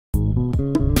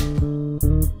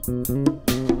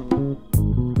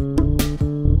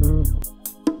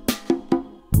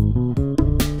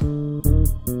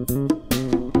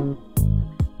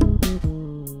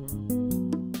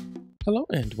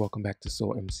welcome back to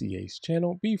Soul MCA's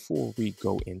channel. Before we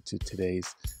go into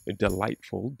today's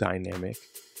delightful dynamic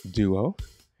duo,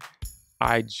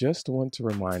 I just want to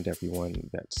remind everyone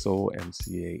that Soul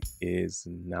MCA is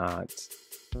not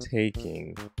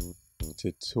taking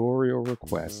tutorial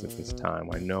requests at this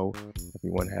time. I know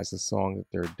everyone has a song that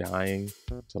they're dying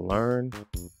to learn.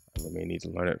 They may need to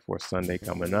learn it for Sunday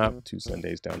coming up, 2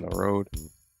 Sundays down the road.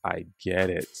 I get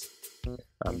it.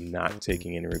 I'm not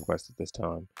taking any requests at this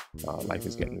time. Life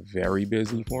is getting very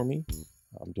busy for me.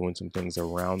 I'm doing some things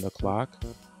around the clock,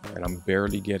 and I'm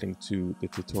barely getting to the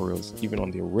tutorials, even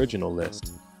on the original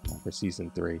list for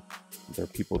season 3. There are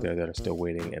people there that are still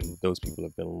waiting, and those people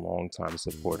have been long-time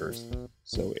supporters.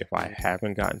 So if I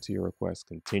haven't gotten to your requests,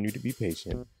 continue to be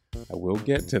patient. I will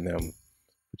get to them,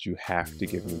 but you have to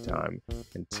give me time.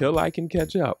 Until I can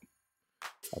catch up,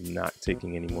 I'm not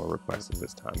taking any more requests at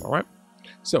this time, all right?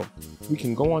 So we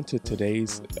can go on to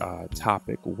today's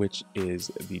topic, which is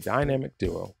the dynamic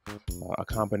duo, a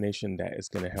combination that is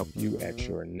going to help you at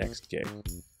your next gig.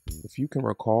 If you can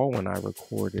recall, when I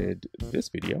recorded this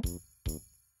video,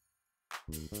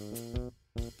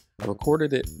 I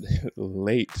recorded it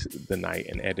late the night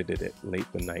and edited it late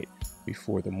the night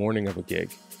before the morning of a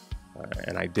gig.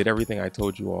 And I did everything I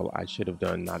told you all I should have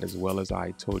done, not as well as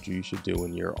I told you you should do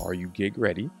in your Are You Gig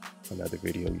Ready? Another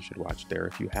video you should watch there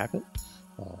if you haven't.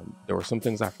 There were some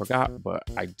things I forgot, but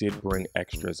I did bring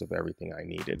extras of everything I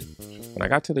needed. When I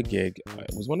got to the gig,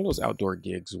 it was one of those outdoor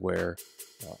gigs where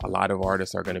a lot of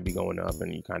artists are going to be going up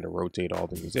and you kind of rotate all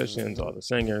the musicians, all the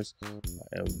singers,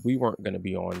 and we weren't going to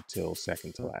be on till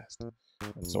second to last.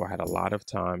 And so I had a lot of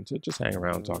time to just hang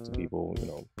around, talk to people,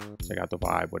 check out the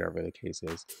vibe, whatever the case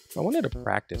is. I wanted to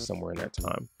practice somewhere in that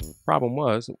time. Problem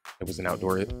was, it was an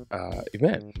outdoor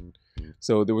event.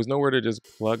 So there was nowhere to just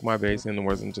plug my bass in. There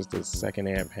wasn't just a second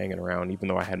amp hanging around. Even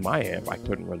though I had my amp, I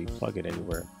couldn't really plug it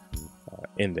anywhere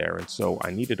in there. And so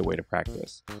I needed a way to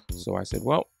practice. So I said,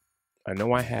 well, I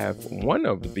know I have one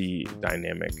of the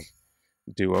dynamic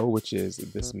duo, which is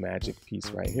this magic piece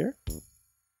right here.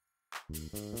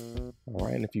 All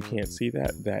right, and if you can't see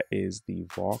that, that is the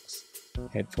Vox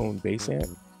headphone bass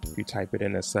amp. If you type it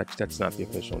in as such, that's not the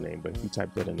official name, but if you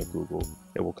type that into Google,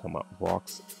 it will come up.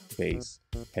 Vox bass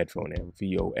headphone amp,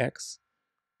 VOX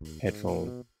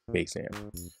headphone bass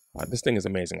amp. This thing is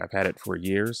amazing. I've had it for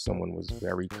years. Someone was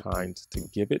very kind to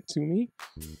give it to me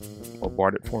or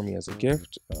bought it for me as a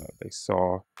gift. They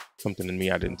saw something in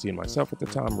me I didn't see in myself at the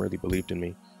time, really believed in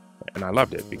me. And I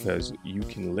loved it because you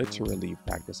can literally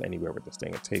practice anywhere with this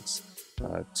thing. It takes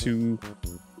 2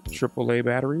 AAA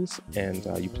batteries and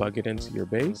you plug it into your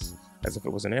bass as if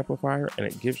it was an amplifier, and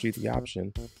it gives you the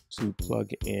option to plug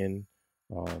in,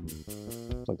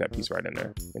 plug that piece right in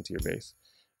there into your bass.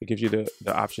 It gives you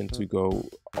the option to go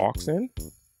aux in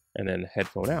and then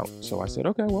headphone out. So I said,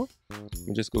 okay, well, let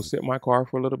me just go sit in my car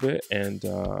for a little bit and,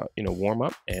 warm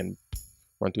up and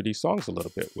run through these songs a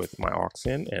little bit with my aux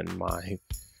in and my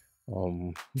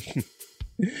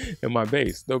and my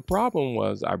bass. The problem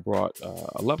was I brought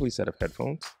a lovely set of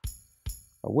headphones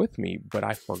with me, but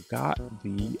I forgot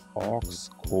the aux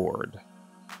cord,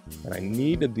 and I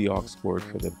needed the aux cord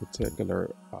for the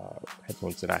particular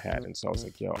headphones that I had. And so I was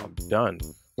like, yo, I'm done.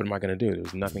 What am I gonna do?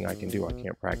 There's nothing I can do. I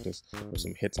can't practice. There's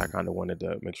some hits I kind of wanted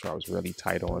to make sure I was really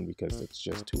tight on because it's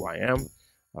just who I am.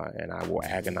 And I will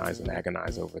agonize and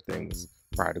agonize over things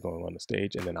prior to going on the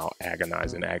stage, and then I'll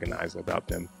agonize and agonize about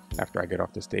them after I get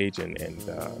off the stage and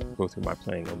go through my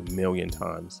playing a million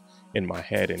times in my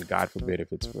head. And God forbid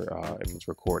if it's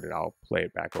recorded, I'll play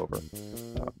it back over.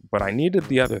 But I needed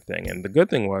the other thing, and the good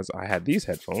thing was I had these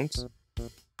headphones.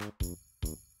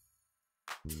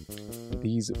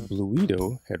 These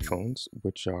Bluedo headphones,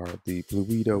 which are the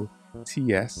Bluedo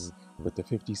TS with the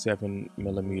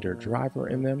 57mm driver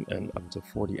in them and up to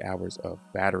 40 hours of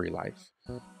battery life.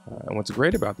 And what's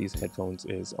great about these headphones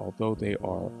is, although they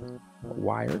are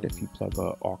wired, if you plug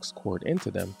an aux cord into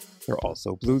them, they're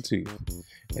also Bluetooth.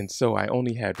 And so I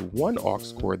only had one aux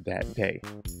cord that day,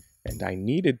 and I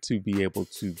needed to be able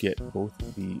to get both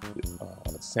the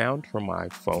sound from my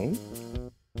phone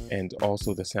and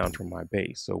also the sound from my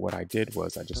bass. So what I did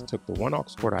was I just took the one aux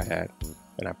cord I had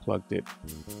and I plugged it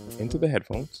into the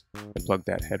headphones and plugged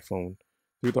that headphone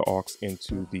through the aux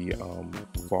into the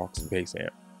Vox bass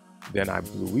amp. Then I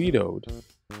Bluetoothed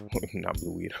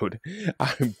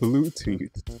I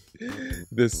Bluetoothed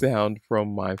the sound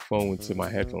from my phone to my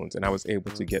headphones, and I was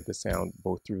able to get the sound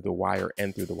both through the wire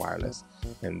and through the wireless,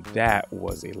 and that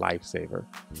was a lifesaver.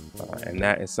 And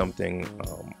that is something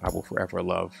I will forever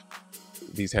love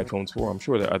these headphones for. I'm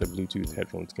sure that other Bluetooth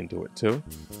headphones can do it too,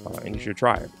 and you should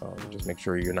try it. Just make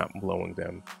sure you're not blowing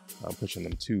them, pushing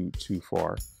them too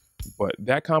far But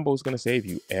that combo is going to save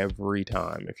you every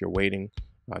time if you're waiting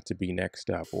to be next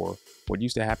up. Or what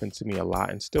used to happen to me a lot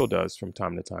and still does from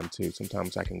time to time too.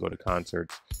 Sometimes I can go to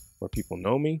concerts where people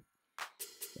know me.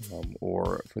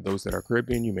 Or for those that are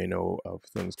Caribbean, you may know of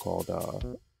things called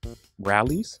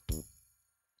rallies.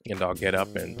 And I'll get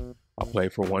up and I'll play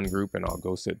for one group and I'll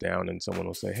go sit down and someone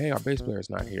will say, hey, our bass player's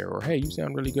not here. Or, hey, you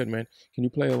sound really good, man. Can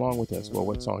you play along with us? Well,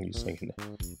 what song are you singing?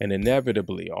 And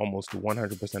inevitably, almost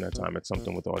 100% of the time, it's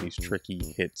something with all these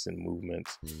tricky hits and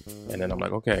movements. And then I'm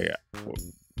like, okay, well,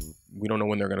 we don't know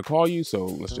when they're going to call you, so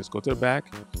let's just go to the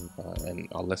back and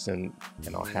I'll listen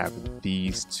and I'll have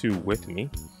these two with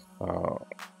me.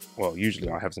 Well, usually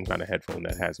I'll have some kind of headphone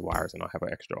that has wires and I'll have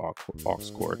an extra aux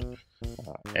cord.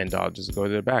 And I'll just go to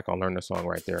the back. I'll learn the song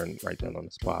right there and right down on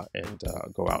the spot and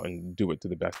go out and do it to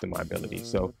the best of my ability.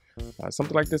 So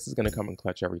something like this is going to come in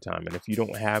clutch every time. And if you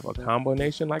don't have a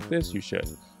combination like this, you should.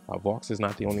 Vox is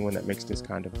not the only one that makes this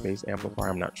kind of bass amplifier.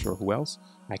 I'm not sure who else.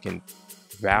 I can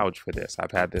vouch for this.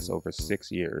 I've had this over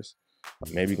 6 years,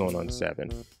 maybe going on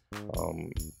 7.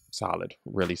 Solid,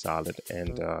 really solid.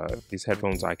 And these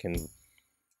headphones I can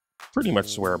pretty much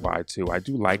swear by too. I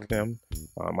do like them.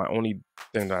 My only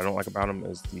thing that I don't like about them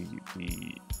is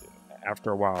the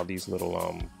after a while these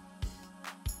little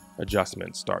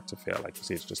adjustments start to fail. Like you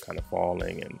see, it's just kind of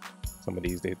falling, and some of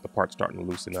these the parts starting to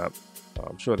loosen up.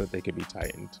 I'm sure that they could be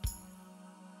tightened.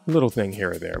 Little thing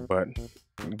here or there, but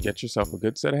get yourself a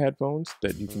good set of headphones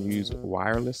that you can use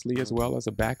wirelessly as well as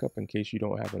a backup in case you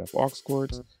don't have enough aux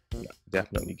cords. And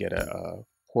definitely get a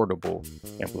portable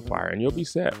amplifier and you'll be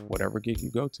set whatever gig you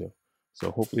go to.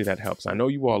 So hopefully that helps. I know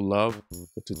you all love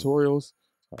the tutorials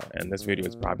and this video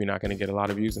is probably not going to get a lot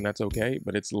of views and that's okay,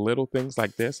 but it's little things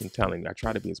like this. I'm telling you, I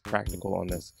try to be as practical on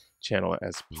this channel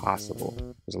as possible.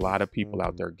 There's a lot of people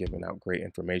out there giving out great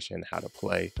information how to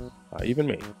play, even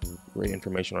me, great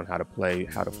information on how to play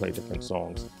different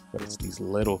songs, but it's these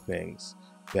little things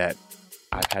that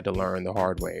I've had to learn the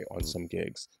hard way on some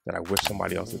gigs that I wish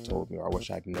somebody else had told me, or I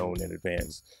wish I'd known in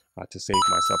advance to save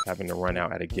myself having to run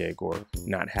out at a gig or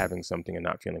not having something and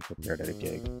not feeling prepared at a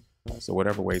gig. So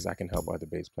whatever ways I can help other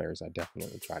bass players, I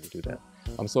definitely try to do that.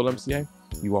 I'm Solo MCA.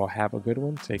 You all have a good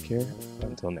one. Take care.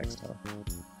 Until next time.